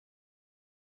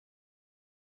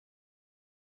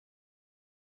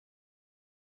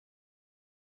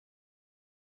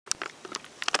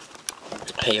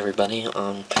Hey everybody,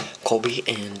 I'm Colby,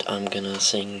 and I'm gonna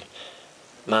sing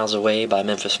Miles Away by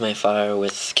Memphis Mayfire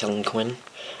with Kellen Quinn.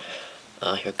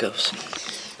 Here it goes.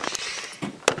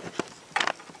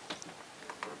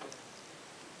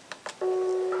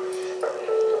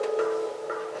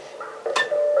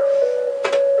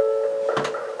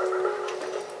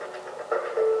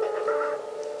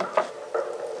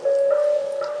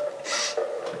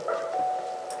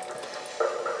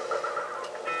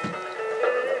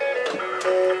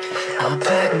 I'll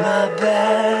pack my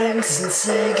bags and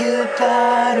say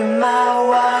goodbye to my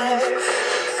wife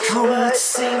for what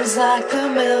seems like the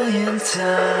millionth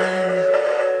time.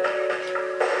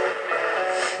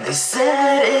 They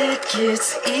said it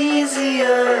gets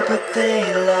easier, but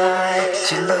they lie.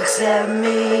 She looks at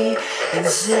me and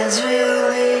says,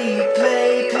 really,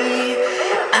 baby,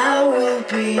 I will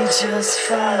be just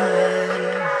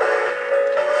fine.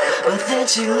 But then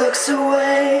she looks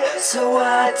away, so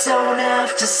I don't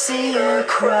have to see her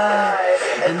cry.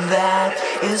 And that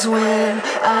is when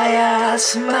I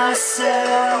ask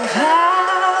myself,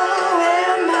 how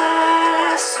am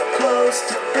I supposed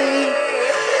to be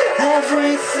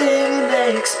everything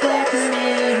they expect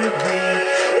me to be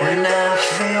when I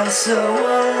feel so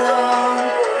alone?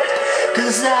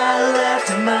 'Cause I left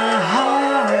my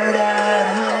heart at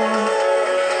home.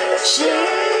 She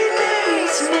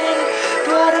needs me,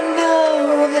 but I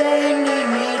know they need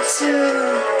me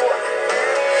too.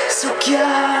 So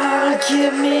God,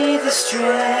 give me the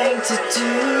strength to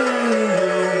do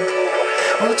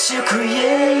what you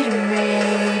created me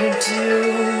to do.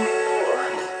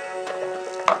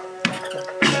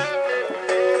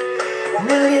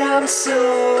 Really, I'm so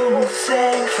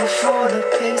thankful for the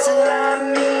places I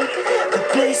meet, the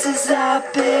places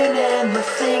I've been and the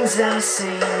things I've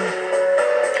seen.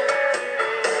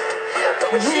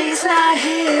 When he's not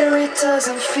here, it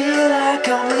doesn't feel like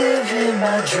I'm living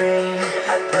my dream.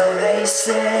 Though they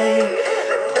say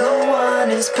no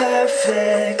one is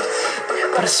perfect,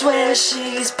 but I swear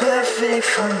she's perfect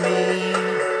for me.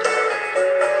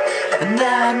 And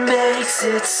that makes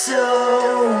it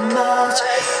so much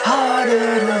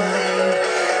harder to leave.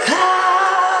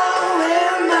 How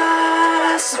am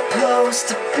I supposed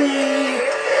to be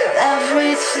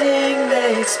everything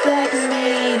they expect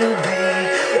me to be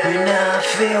when I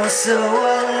feel so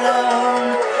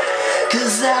alone?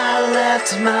 'Cause I left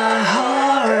my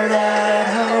heart at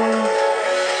home.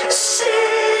 She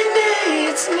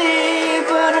needs me,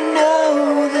 but I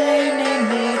know they need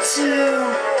me too.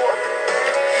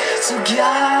 So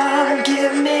God,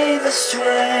 give me the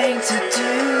strength to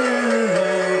do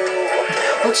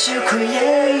what you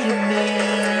created me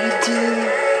to do.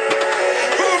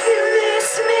 If you miss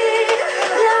me,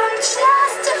 I'm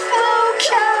just a phone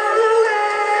call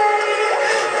away.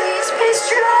 Please be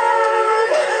strong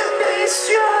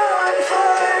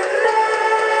for me.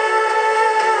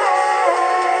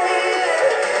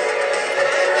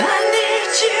 I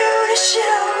need you to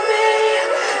show me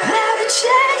how to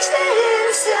change the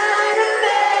inside of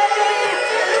me.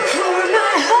 For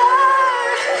my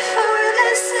heart, for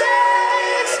the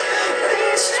sakes, be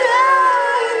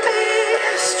strong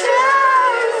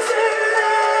for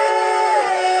me.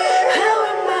 How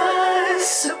am I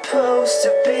supposed to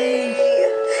be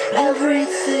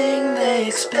everything they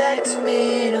expect me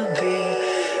to be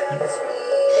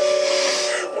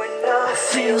when I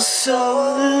feel so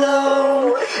alone,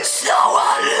 so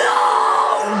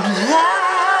alone?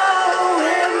 How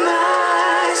am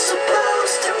I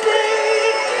supposed to be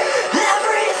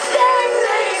everything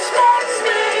they expect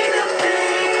me to be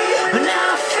when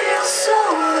I feel so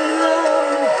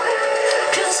alone?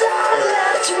 'Cause I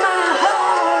left my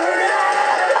heart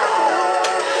at home.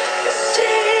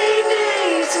 She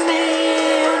needs me,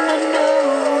 and I know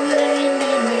they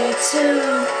need me too.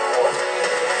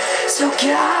 So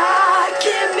God,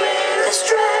 give me the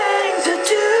strength